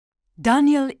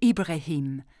Daniel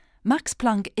Ibrahim, Max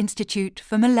Planck Institute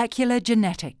for Molecular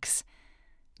Genetics.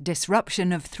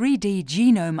 Disruption of 3D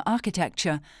genome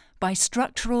architecture by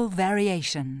structural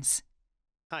variations.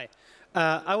 Hi.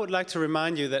 I would like to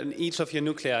remind you that in each of your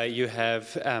nuclei you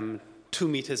have 2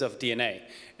 meters of DNA.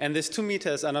 And these 2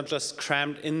 meters are not just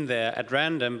crammed in there at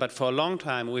random, but for a long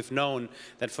time we've known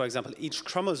that, for example, each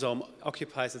chromosome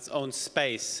occupies its own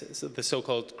space, so the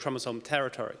so-called chromosome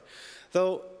territory.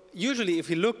 Though usually if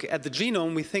we look at the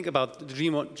genome, we think about the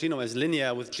genome as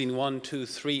linear with gene 1, 2,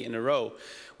 3 in a row.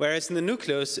 Whereas in the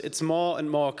nucleus, it's more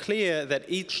and more clear that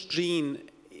each gene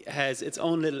has its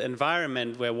own little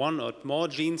environment where one or more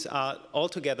genes are all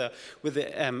together with the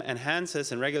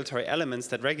enhancers and regulatory elements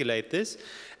that regulate this.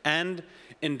 And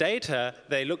in data,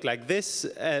 they look like this.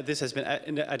 This has been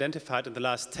identified in the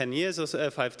last 10 years or so,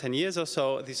 10 years or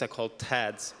so. These are called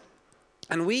TADs.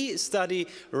 And we study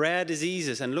rare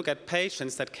diseases and look at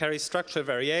patients that carry structural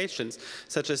variations,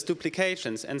 such as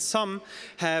duplications. And some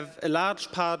have a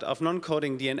large part of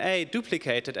non-coding DNA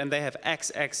duplicated, and they have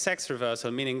XX sex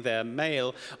reversal, meaning they're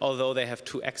male, although they have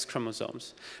 2 X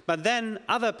chromosomes. But then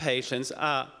other patients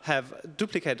have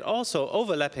duplicated, also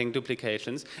overlapping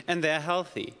duplications, and they're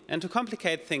healthy. And to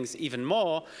complicate things even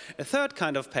more, a third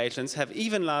kind of patients have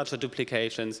even larger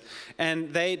duplications,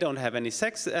 and they don't have any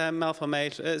sex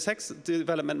malformation,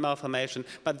 development malformation,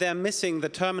 but they're missing the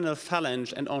terminal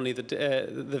phalange and only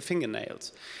the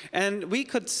fingernails. And we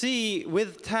could see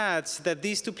with TADs that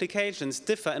these duplications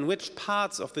differ in which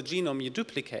parts of the genome you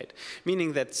duplicate,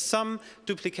 meaning that some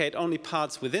duplicate only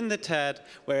parts within the TAD,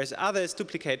 whereas others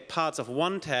duplicate parts of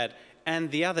one TAD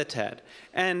and the other TAD.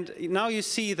 And now you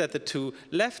see that the 2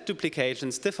 left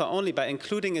duplications differ only by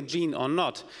including a gene or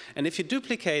not. And if you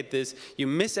duplicate this, you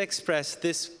misexpress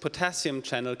this potassium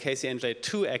channel,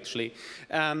 KCNJ2 actually,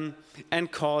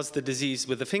 and cause the disease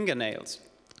with the fingernails.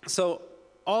 So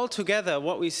altogether,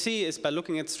 what we see is by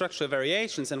looking at structural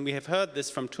variations, and we have heard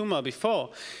this from Tumor before,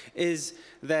 is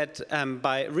that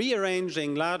by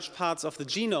rearranging large parts of the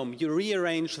genome, you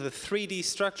rearrange the 3D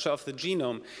structure of the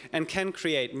genome and can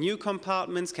create new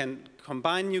compartments, can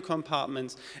combine new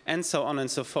compartments, and so on and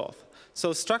so forth.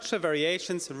 So structural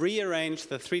variations rearrange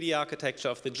the 3D architecture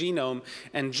of the genome,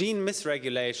 and gene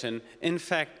misregulation, in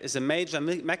fact, is a major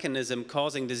mechanism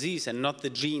causing disease and not the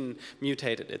gene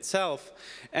mutated itself.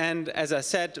 And as I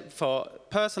said, for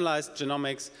personalized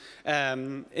genomics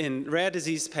in rare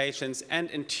disease patients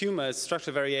and in tumors,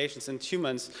 structural variations in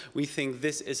tumors, we think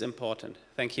this is important.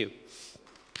 Thank you.